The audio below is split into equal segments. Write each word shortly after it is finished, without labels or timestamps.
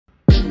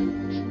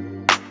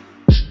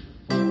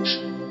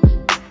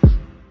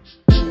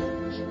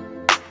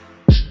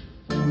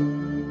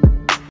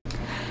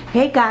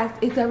Hey guys,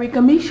 it's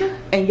Arickamisha,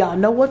 and y'all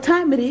know what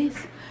time it is.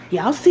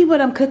 Y'all see what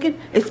I'm cooking?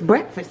 It's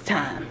breakfast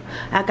time.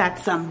 I got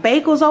some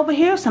bagels over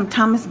here, some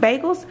Thomas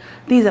bagels.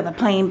 These are the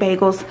plain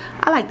bagels.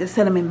 I like the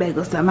cinnamon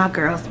bagels, so my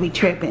girls be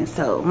tripping,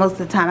 so most of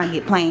the time I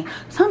get plain.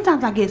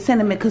 Sometimes I get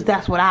cinnamon because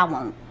that's what I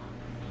want.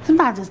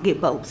 Sometimes I just get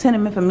both,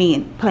 cinnamon for me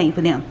and plain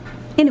for them.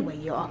 Anyway,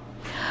 y'all,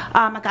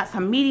 I got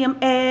some medium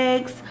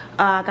eggs.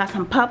 I got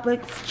some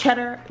Publix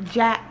cheddar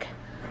jack.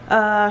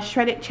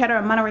 Shredded cheddar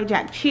and Monterey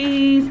Jack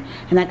cheese,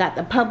 and I got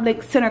the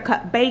Publix center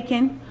cut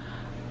bacon,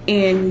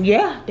 and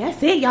yeah,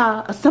 that's it,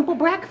 y'all. A simple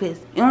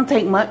breakfast. It don't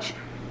take much,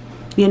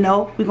 you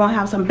know. We're gonna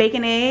have some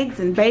bacon, eggs,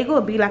 and bagel.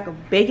 It'll be like a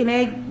bacon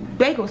egg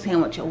bagel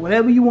sandwich or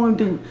whatever you want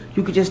to do.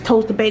 You could just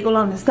toast the bagel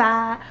on the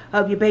side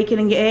of your bacon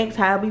and your eggs,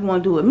 however you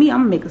want to do it. Me, I'm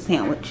gonna make a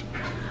sandwich.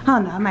 I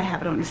don't know, I might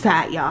have it on the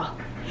side, y'all.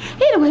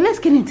 Anyway, let's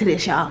get into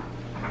this, y'all.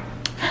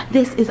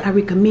 This is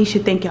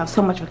Arickamisha. Thank y'all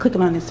so much for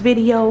clicking on this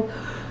video.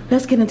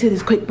 Let's get into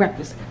this quick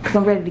breakfast because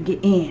I'm ready to get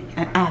in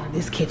and out of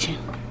this kitchen.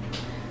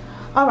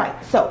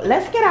 Alright, so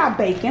let's get our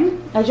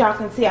bacon. As y'all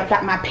can see, I've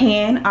got my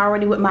pan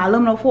already with my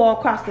aluminum foil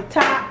across the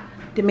top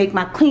to make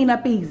my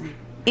cleanup easy.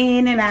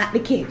 In and out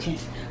the kitchen.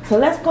 So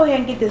let's go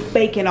ahead and get this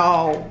bacon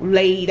all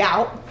laid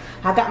out.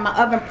 I got my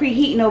oven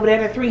preheating over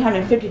there to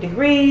 350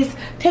 degrees.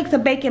 Takes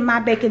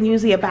my bacon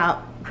usually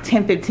about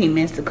 10-15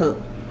 minutes to cook.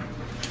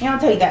 It don't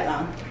take that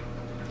long.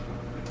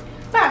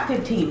 About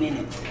 15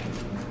 minutes.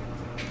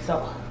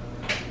 So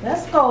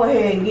let's go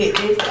ahead and get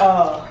this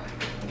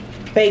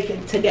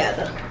bacon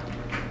together.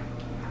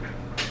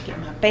 Get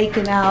my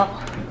bacon out.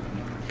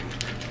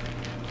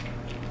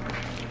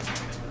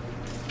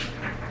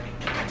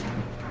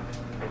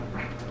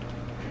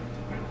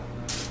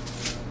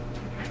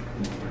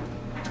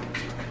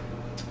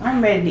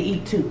 I'm ready to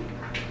eat too.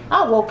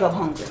 I woke up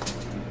hungry.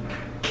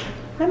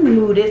 Let me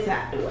move this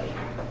out the way.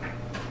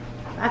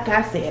 Like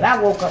I said,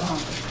 I woke up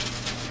hungry.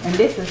 And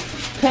this is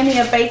plenty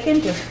of bacon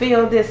to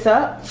fill this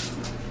up.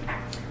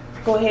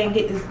 Go ahead and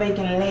get this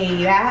bacon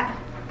laid out.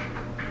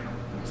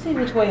 See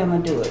which way I'm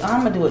gonna do it.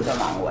 I'm gonna do it the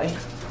long way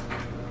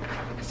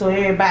so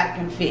everybody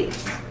can fit.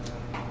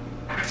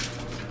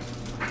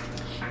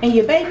 And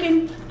your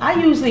bacon,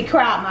 I usually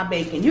crowd my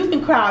bacon. You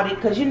can crowd it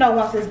because you know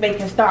once this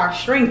bacon starts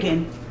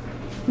shrinking.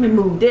 Let me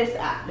move this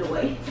out the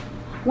way.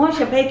 Once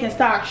your bacon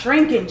starts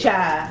shrinking,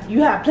 child,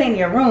 you have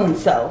plenty of room.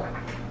 So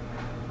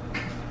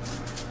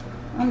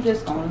I'm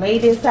just gonna lay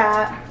this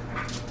out.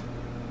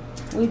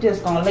 We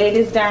just gonna lay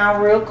this down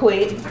real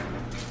quick.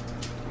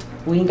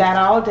 We ain't got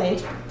all day.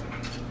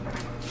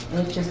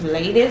 Let's just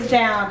lay this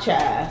down,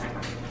 child.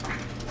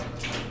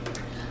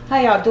 How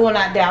y'all doing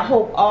out there? I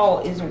hope all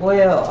is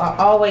well. I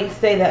always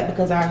say that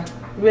because I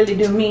really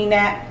do mean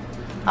that.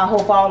 I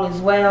hope all is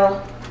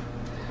well.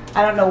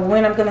 I don't know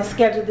when I'm gonna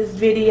schedule this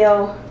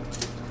video.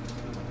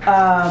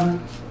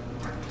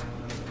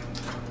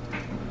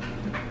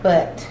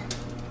 But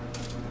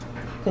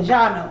because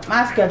y'all know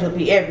my schedule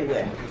be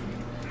everywhere.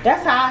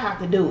 That's how I have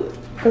to do it.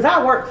 Because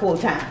I work full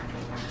time.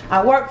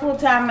 I work full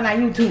time and I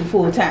YouTube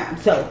full time.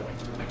 So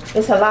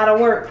it's a lot of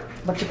work.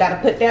 But you got to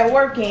put that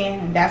work in.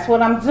 And that's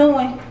what I'm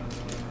doing.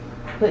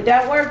 Put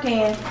that work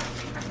in.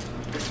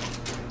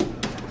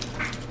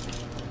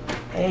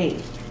 Hey.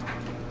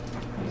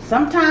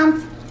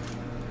 Sometimes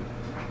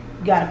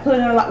you got to put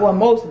in a lot. Well,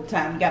 most of the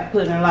time you got to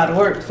put in a lot of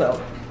work.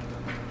 So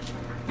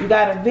you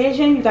got a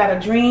vision. You got a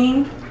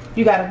dream.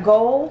 You got a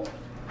goal.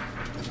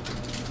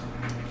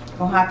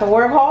 Gonna have to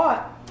work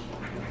hard.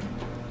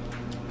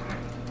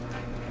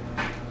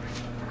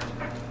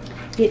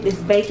 Get this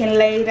bacon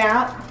laid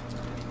out.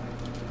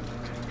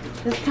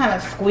 Just kind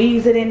of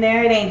squeeze it in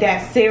there. It ain't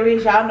that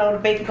serious. Y'all know the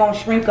bacon gonna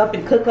shrink up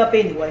and cook up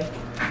anyway.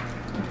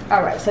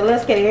 Alright, so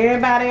let's get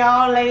everybody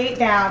all laid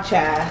down,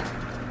 child.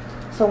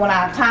 So when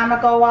our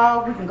timer go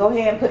off, we can go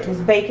ahead and put this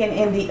bacon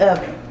in the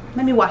oven.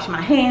 Let me wash my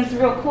hands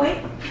real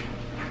quick.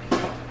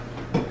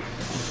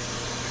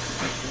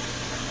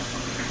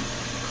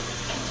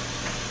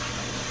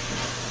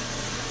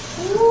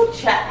 Ooh,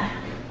 child.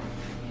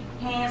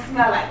 Hands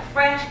smell like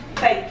fresh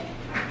bacon.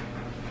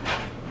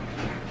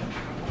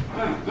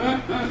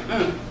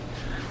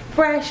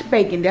 Fresh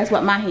bacon. That's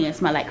what my hands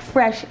smell like.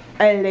 Fresh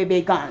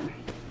bacon.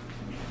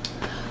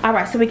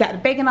 Alright, so we got the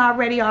bacon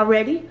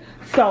already.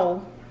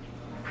 So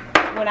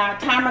when our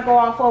timer go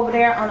off over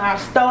there on our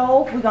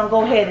stove, we're going to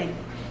go ahead and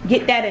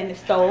get that in the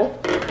stove.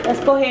 Let's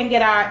go ahead and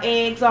get our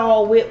eggs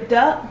all whipped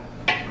up.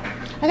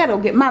 I got to go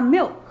get my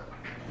milk.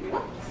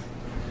 What?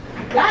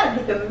 Gotta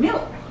get the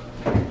milk.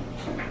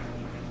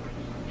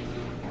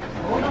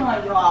 Hold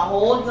on, y'all.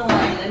 Hold on.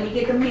 Let me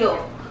get the milk.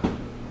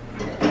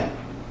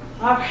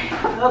 Alright,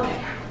 okay.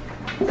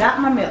 Got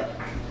my milk.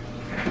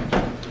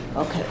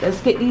 Okay, let's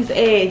get these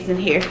eggs in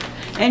here.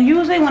 And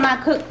usually when I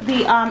cook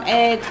the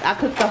eggs, I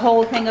cook the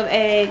whole thing of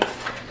eggs.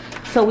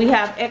 So we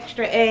have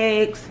extra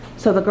eggs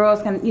so the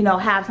girls can, you know,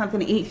 have something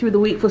to eat through the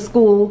week for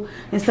school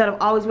instead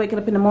of always waking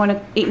up in the morning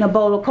eating a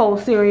bowl of cold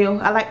cereal.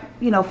 I like,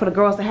 you know, for the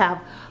girls to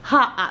have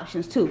hot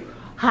options too.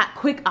 Hot,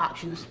 quick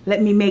options.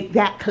 Let me make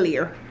that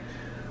clear.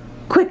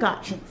 Quick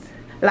options.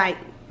 Like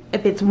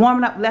if it's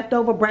warming up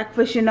leftover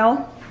breakfast, you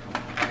know,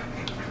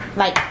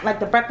 like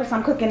the breakfast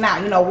I'm cooking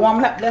now, you know,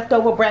 warm up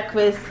leftover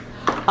breakfast,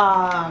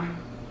 a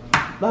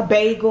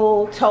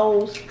bagel,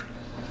 toast.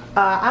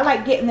 I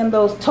like getting them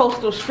those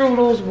toaster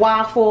strudels,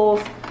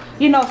 waffles,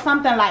 you know,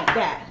 something like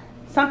that.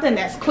 Something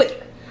that's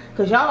quick.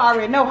 Because y'all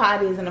already know how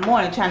it is in the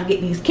morning trying to get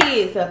these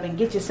kids up and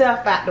get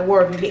yourself out to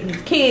work and getting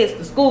these kids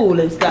to school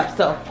and stuff.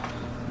 So,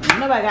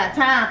 nobody got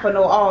time for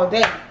no all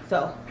day.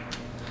 So,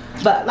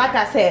 but like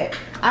I said,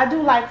 I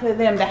do like for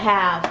them to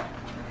have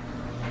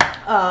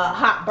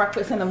hot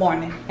breakfast in the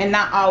morning and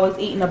not always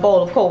eating a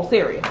bowl of cold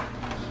cereal.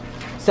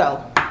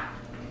 So,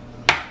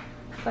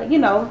 but you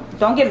know,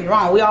 don't get me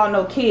wrong, we all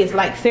know kids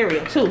like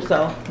cereal too.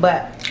 So,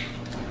 but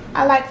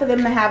I like for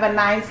them to have a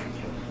nice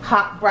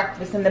hot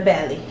breakfast in the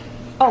belly.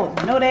 Oh,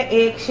 no, that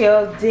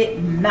eggshell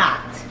did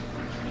not.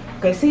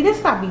 Okay, see, this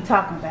is what I be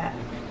talking about.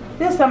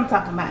 This is what I'm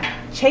talking about.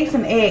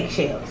 Chasing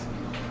eggshells.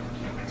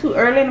 Too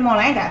early in the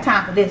morning. I ain't got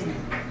time for this now.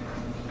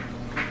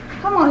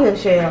 Come on here,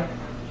 Shell.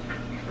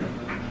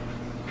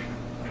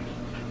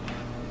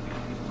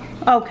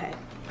 Okay.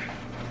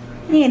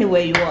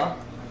 Anyway, you are.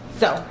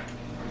 So,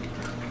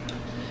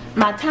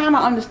 my timer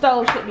on the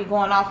stove should be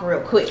going off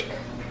real quick.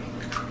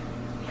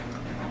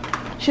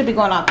 Should be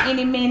going off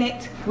any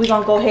minute. We're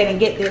going to go ahead and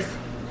get this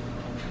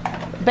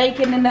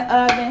bacon in the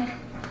oven.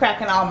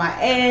 Cracking all my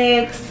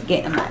eggs.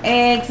 Getting my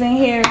eggs in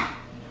here.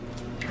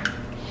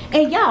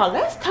 And y'all,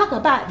 let's talk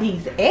about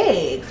these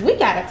eggs. We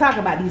got to talk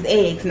about these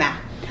eggs now.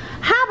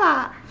 How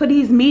about for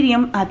these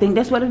medium, I think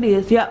that's what it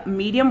is. Yep,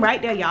 medium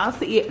right there. Y'all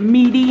see it,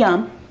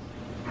 medium.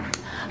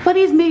 For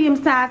these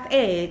medium-sized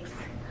eggs,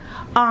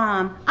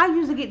 I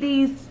usually get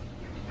these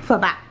for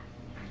about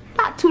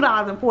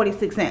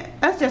 $2.46.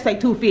 Let's just say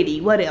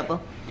 $2.50, whatever.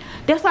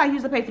 That's what I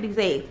usually pay for these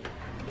eggs.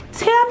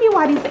 Tell me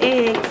why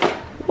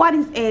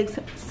these eggs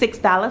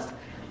 $6.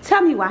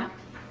 Tell me why.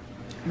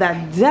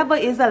 The devil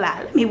is a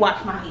lie. Let me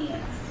wash my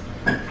hands.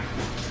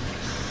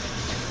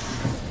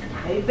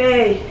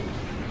 Baby,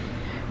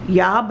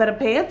 y'all better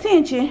pay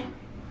attention.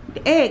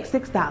 The eggs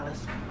 $6.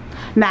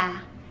 Now,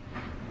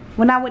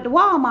 when I went to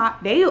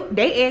Walmart, they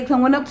eggs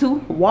done went up too.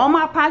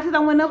 Walmart prices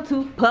done went up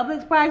too.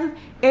 Publix prices,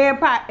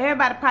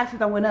 everybody prices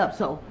done went up.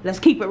 So let's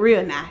keep it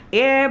real now.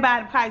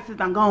 Everybody prices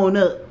done gone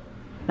up.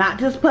 Not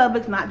just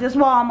Publix, not just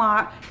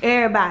Walmart.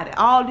 Everybody,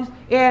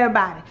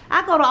 everybody.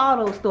 I go to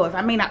all those stores.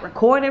 I may not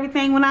record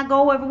everything when I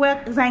go everywhere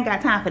because I ain't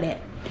got time for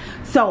that.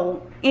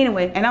 So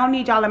anyway, and I don't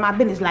need y'all in my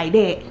business like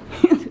that.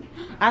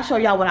 I show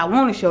y'all what I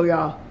want to show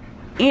y'all.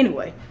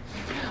 Anyway,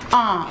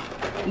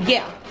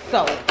 yeah.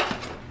 So,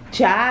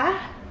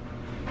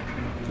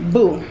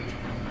 boom.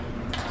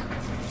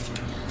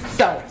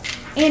 So,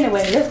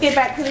 anyway, let's get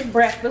back to this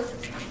breakfast.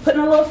 Putting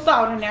a little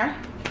salt in there.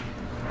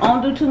 I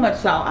don't do too much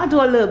salt. I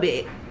do a little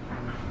bit.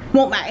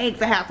 Want my eggs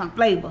to have some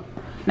flavor.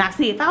 Now,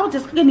 see, if I was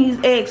just cooking these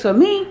eggs for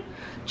me,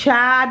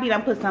 I be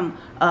done put some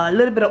a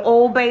little bit of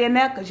Old Bay in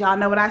there, because y'all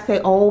know what I say,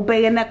 Old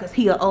Bay in there, because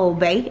he a Old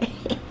Bay.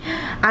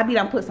 I be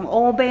done put some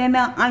Old Bay in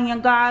there,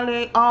 onion,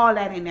 garlic, all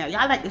that in there.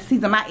 Y'all like to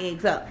season my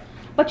eggs up.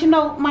 But you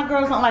know, my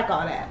girls don't like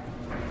all that.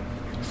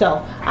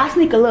 So, I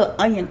sneak a little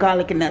onion,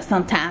 garlic in there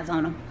sometimes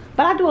on them.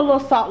 But I do a little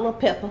salt, a little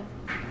pepper.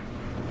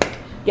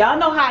 Y'all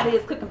know how it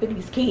is cooking for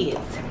these kids.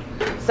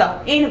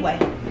 So, anyway,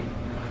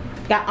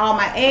 got all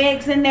my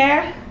eggs in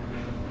there.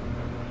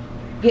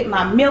 Get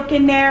my milk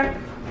in there.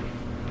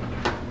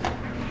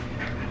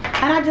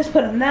 And I just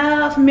put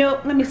enough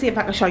milk. Let me see if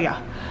I can show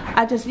y'all.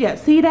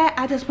 See that?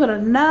 I just put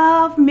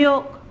enough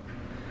milk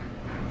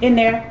in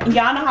there. And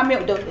y'all know how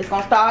milk do. It's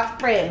going to start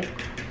spreading.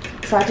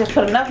 So I just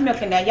put enough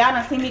milk in there. Y'all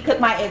done seen me cook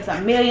my eggs a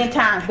million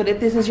times. But if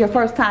this is your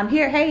first time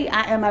here, hey,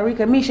 I am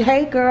Arickamisha.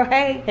 Hey, girl.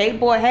 Hey. Hey,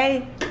 boy.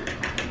 Hey.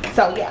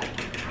 So, yeah.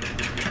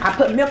 I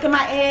put milk in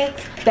my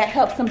eggs. That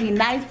helps them be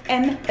nice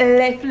and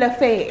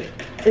fluffy.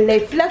 Les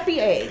fluffy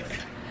eggs.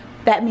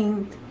 That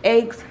means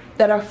eggs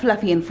that are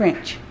fluffy in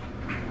French.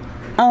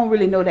 I don't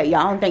really know that,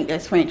 y'all. I don't think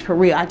that's French for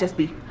real. I just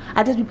be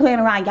playing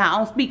around, y'all. I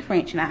don't speak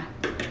French now.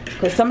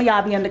 Because some of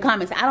y'all be in the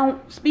comments, I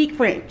don't speak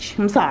French.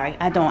 I'm sorry,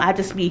 I don't. I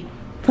just be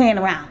playing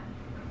around.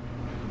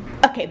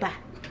 Okay, bye.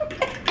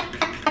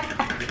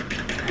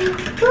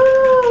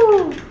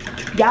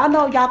 Y'all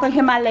know y'all gonna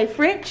hear my late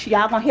French.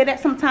 Y'all gonna hear that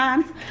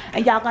sometimes.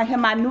 And y'all gonna hear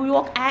my New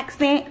York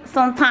accent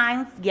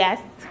sometimes.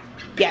 Yes.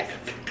 Yes.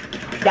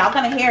 Y'all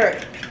gonna hear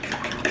it.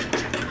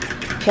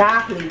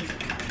 Child, please.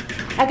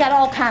 I got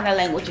all kind of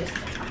languages.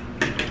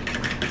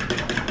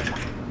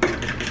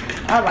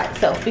 Alright,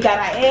 so we got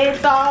our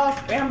eggs all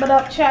scrambled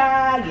up,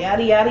 child.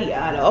 Yada, yada,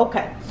 yada.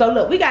 Okay. So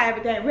look, we got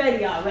everything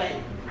ready already.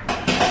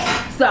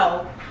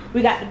 So,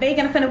 we got the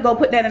bacon. I'm finna go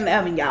put that in the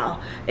oven,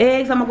 y'all.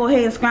 Eggs, I'm gonna go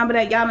ahead and scramble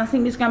that. Y'all done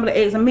seen me scramble the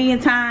eggs a million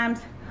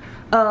times.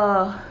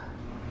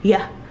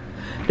 Yeah.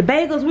 The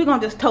bagels, we're gonna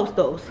just toast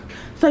those.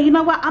 So, you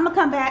know what? I'm gonna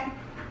come back.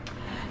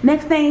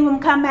 Next thing I'm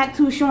gonna come back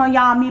to showing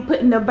y'all me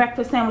putting the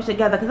breakfast sandwich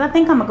together, because I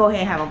think I'm gonna go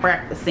ahead and have a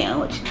breakfast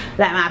sandwich.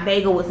 Like my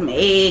bagel with some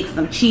eggs,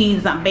 some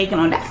cheese, some bacon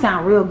on. That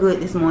sound real good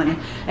this morning.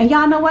 And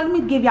y'all know what? Let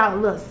me give y'all a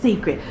little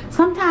secret.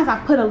 Sometimes I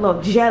put a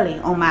little jelly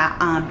on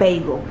my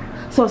bagel.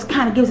 So it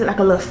kind of gives it like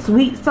a little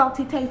sweet,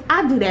 salty taste.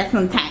 I do that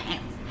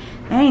sometimes.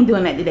 I ain't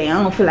doing that today.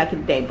 I don't feel like it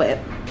today, but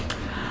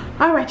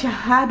alright, y'all,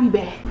 I'll be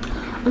back.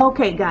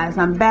 Okay guys,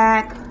 I'm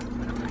back.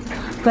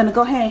 Gonna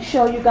go ahead and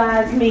show you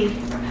guys me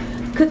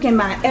cooking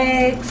my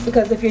eggs,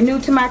 because if you're new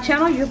to my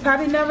channel, you've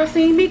probably never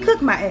seen me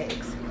cook my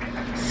eggs.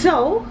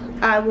 So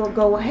I will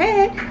go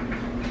ahead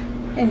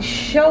and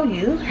show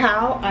you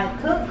how I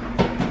cook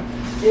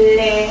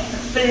les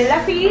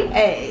fluffy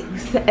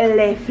eggs.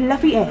 Les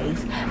fluffy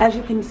eggs. As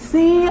you can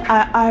see,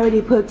 I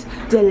already put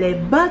the le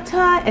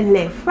butter in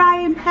the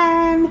frying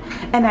pan,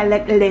 and I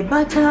let the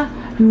butter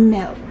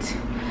melt.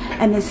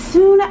 And as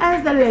soon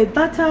as the le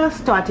butter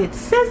started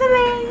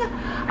sizzling,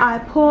 I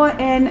pour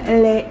in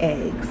the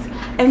eggs.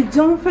 And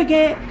don't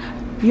forget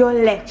your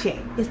leche.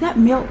 Is that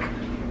milk?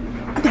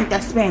 I think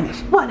that's Spanish.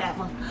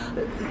 Whatever.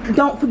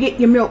 Don't forget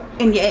your milk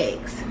and your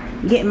eggs.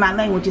 Getting my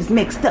languages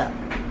mixed up.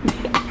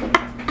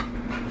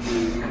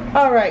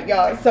 Alright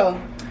y'all, so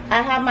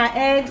I have my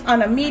eggs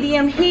on a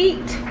medium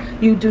heat.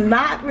 You do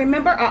not,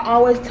 remember I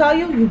always tell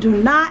you, you do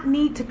not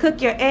need to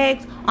cook your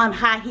eggs on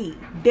high heat.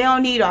 They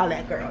don't need all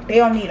that, girl. They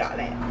don't need all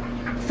that.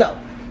 So,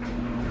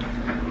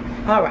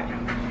 alright.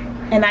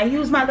 And I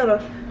use my little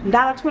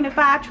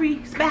 $1.25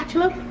 tree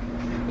spatula.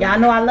 Y'all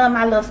know I love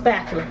my little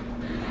spatula.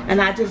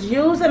 And I just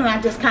use it and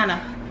I just kind of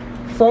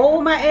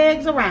fold my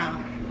eggs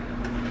around.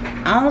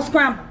 I don't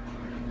scramble.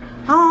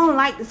 I don't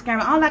like the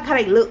scramble. I don't like how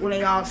they look when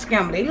they all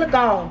scramble. They look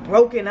all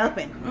broken up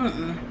and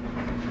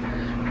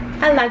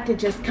I like to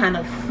just kind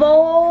of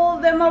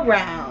fold them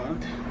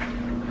around.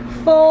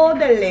 Fold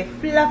the little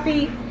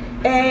fluffy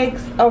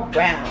eggs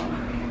around.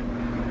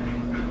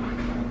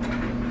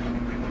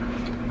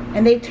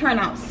 And they turn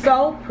out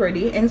so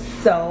pretty and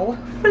so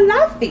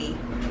fluffy.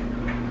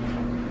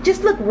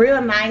 Just look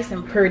real nice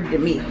and pretty to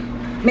me.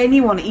 Made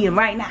me want to eat them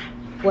right now.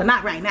 Well,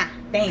 not right now.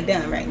 They ain't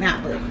done right now,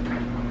 but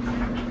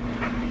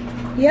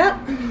yep.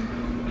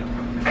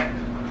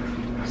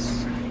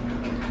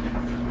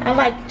 I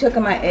like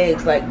cooking my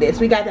eggs like this.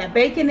 We got that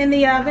bacon in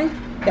the oven.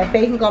 That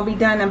bacon gonna be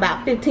done in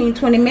about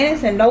 15-20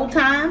 minutes in no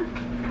time.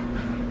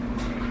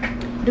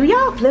 Do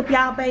y'all flip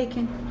y'all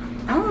bacon?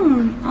 I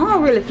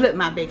don't really flip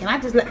my bacon. I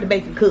just let the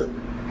bacon cook.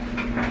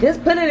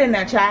 Just put it in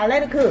there, child.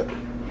 Let it cook.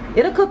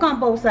 It'll cook on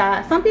both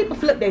sides. Some people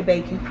flip their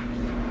bacon.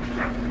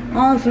 I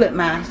don't flip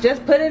mine.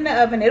 Just put it in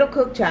the oven. It'll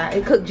cook, child.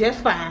 It'll cook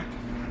just fine.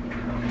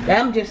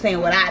 I'm just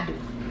saying what I do.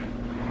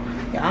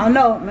 Y'all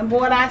know. Remember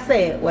what I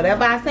said.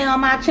 Whatever I say on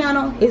my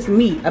channel, it's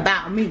me.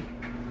 About me.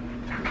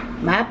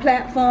 My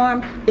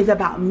platform is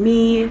about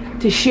me,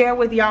 to share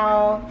with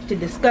y'all, to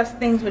discuss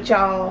things with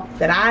y'all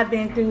that I've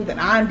been through, that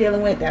I'm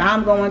dealing with, that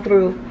I'm going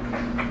through.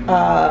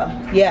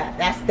 Yeah,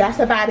 that's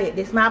about it.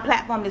 This is my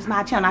platform. This is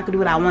my channel. I can do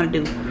what I want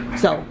to do.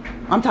 So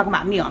I'm talking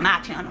about me on my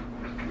channel.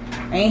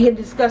 I ain't here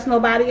to discuss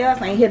nobody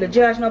else. I ain't here to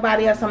judge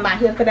nobody else. I'm not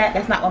here for that.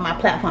 That's not what my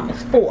platform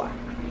is for.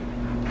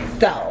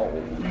 So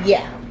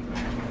yeah.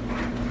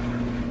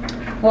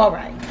 All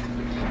right.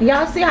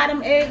 Y'all see how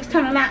them eggs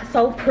turning out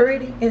so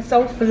pretty and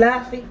so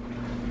fluffy?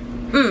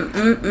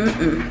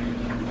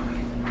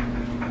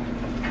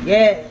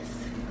 Yes.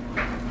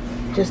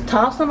 Just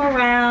toss them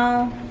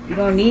around. You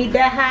don't need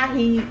that high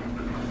heat.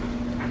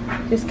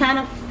 Just kind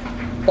of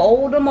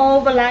fold them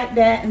over like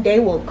that and they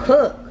will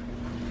cook.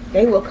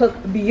 They will cook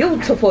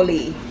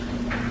beautifully.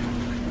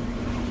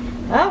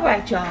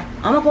 Alright y'all.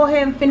 I'm going to go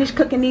ahead and finish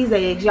cooking these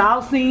eggs.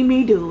 Y'all seen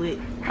me do it.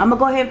 I'm going to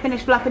go ahead and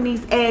finish fluffing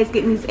these eggs,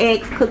 getting these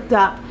eggs cooked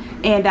up.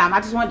 And I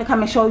just wanted to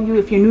come and show you,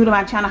 if you're new to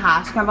my channel, how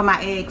I scramble my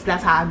eggs.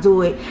 That's how I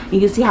do it.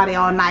 And you see how they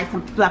all nice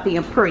and fluffy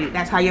and pretty.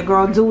 That's how your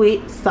girl do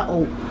it.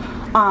 So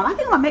I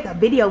think I'm going to make a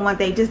video one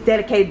day just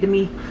dedicated to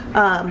me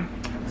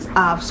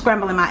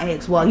scrambling my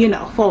eggs. Well, you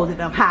know, folding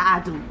them how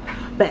I do.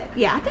 But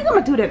yeah, I think I'm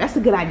going to do that. That's a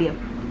good idea.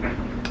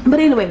 But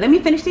anyway, let me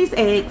finish these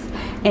eggs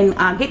and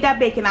get that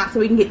bacon out so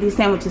we can get these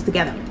sandwiches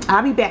together.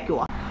 I'll be back,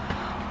 y'all.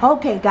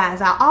 Okay,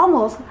 guys, I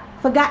almost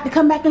forgot to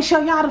come back and show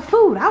y'all the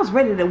food. I was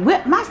ready to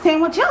whip my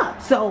sandwich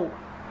up. So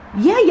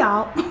yeah,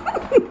 y'all.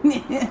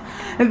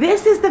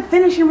 This is the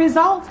finishing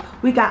results.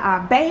 We got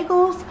our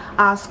bagels,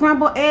 our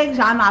scrambled eggs.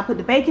 Y'all know I put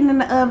the bacon in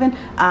the oven,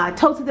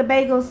 toasted the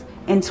bagels,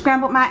 and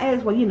scrambled my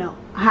eggs. Well, you know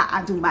how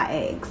I do my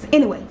eggs.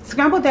 Anyway,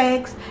 scrambled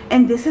eggs,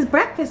 and this is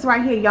breakfast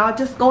right here, y'all.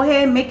 Just go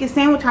ahead and make your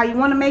sandwich how you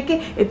want to make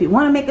it. If you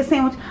want to make a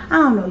sandwich, I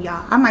don't know,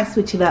 y'all. I might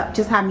switch it up.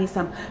 Just have me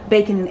some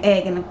bacon and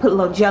egg and put a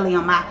little jelly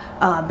on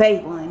my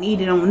bagel and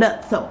eat it on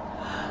nuts. So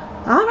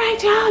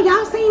alright,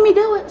 y'all seen me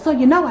do it, so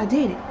you know I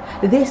did it.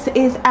 This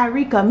is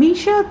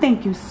Arickamisha.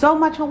 Thank you so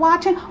much for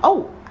watching.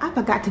 Oh, I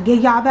forgot to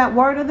give y'all that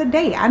word of the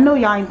day. I know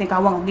y'all didn't think I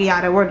won't give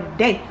y'all that word of the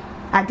day.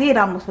 I did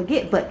almost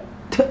forget, but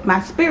my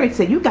spirit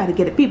said you got to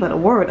get the people the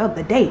word of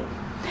the day.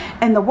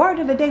 And the word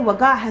of the day, what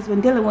God has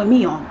been dealing with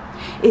me on,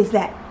 is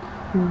that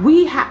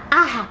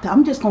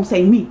I'm just gonna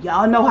say me.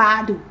 Y'all know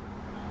how I do.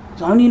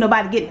 So I don't need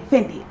nobody getting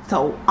offended.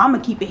 So I'm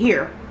gonna keep it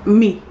here,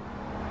 me.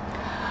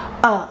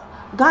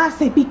 God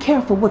said be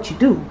careful what you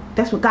do.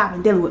 That's what God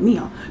been dealing with me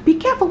on. Be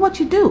careful what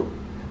you do,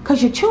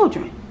 because your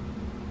children,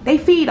 they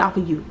feed off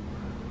of you.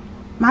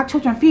 My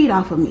children feed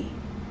off of me.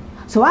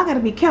 So I got to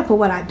be careful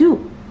what I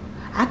do.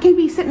 I can't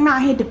be sitting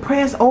around here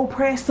depressed,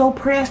 oppressed, so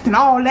pressed, and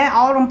all that,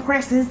 all them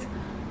presses,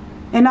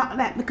 and all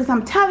that, because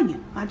I'm telling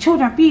you, my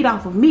children feed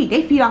off of me.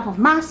 They feed off of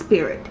my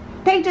spirit.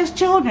 They just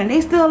children.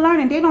 They still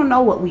learning. They don't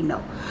know what we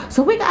know.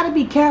 So we got to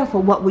be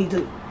careful what we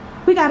do.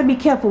 We got to be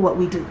careful what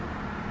we do.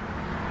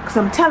 Because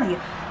I'm telling you,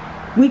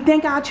 we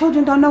think our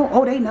children don't know.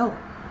 Oh, they know.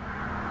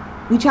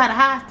 We try to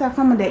hide stuff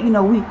from them that, you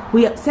know,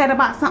 we upset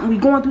about something, we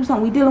going through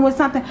something, we dealing with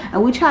something,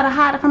 and we try to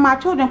hide it from our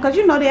children because,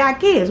 you know, they are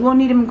kids. We don't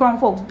need them in grown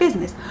folks'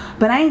 business.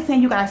 But I ain't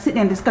saying you got to sit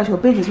there and discuss your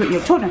business with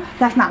your children.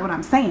 That's not what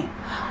I'm saying.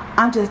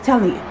 I'm just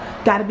telling you,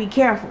 got to be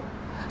careful.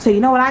 So you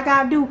know what I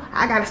got to do?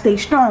 I got to stay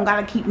strong. Got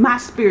to keep my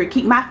spirit,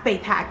 keep my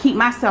faith high, keep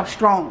myself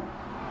strong.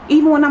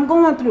 Even when I'm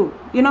going through,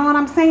 you know what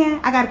I'm saying?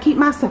 I got to keep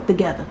myself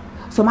together.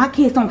 So my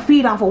kids don't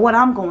feed off of what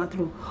I'm going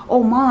through.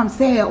 Oh, mom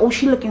sad. Oh,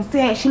 she looking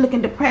sad. She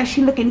looking depressed.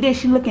 She looking this.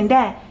 She looking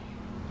that.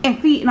 And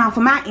feeding off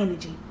of my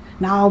energy.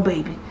 No,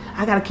 baby.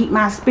 I got to keep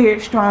my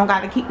spirit strong. Got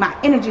to keep my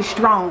energy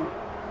strong.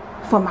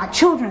 For my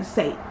children's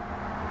sake.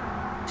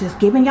 Just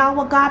giving y'all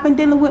what God been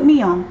dealing with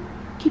me on.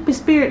 Keep your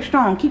spirit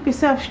strong. Keep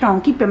yourself strong.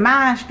 Keep your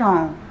mind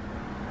strong.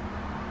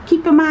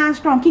 Keep your mind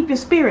strong. Keep your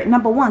spirit.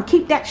 Number one.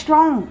 Keep that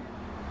strong.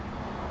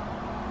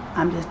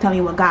 I'm just telling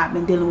you what God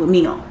been dealing with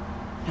me on.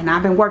 And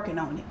I've been working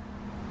on it.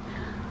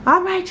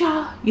 Alright,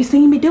 y'all. You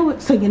seen me do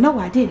it, so you know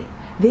I did it.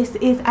 This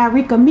is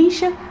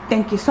Arickamisha.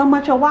 Thank you so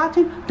much for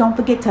watching. Don't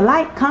forget to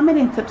like, comment,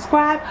 and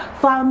subscribe.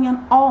 Follow me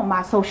on all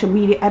my social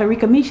media at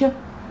Arickamisha.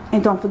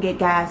 And don't forget,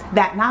 guys,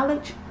 that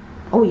knowledge,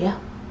 oh yeah,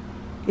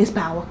 it's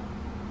power.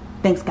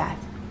 Thanks, guys.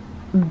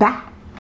 Bye.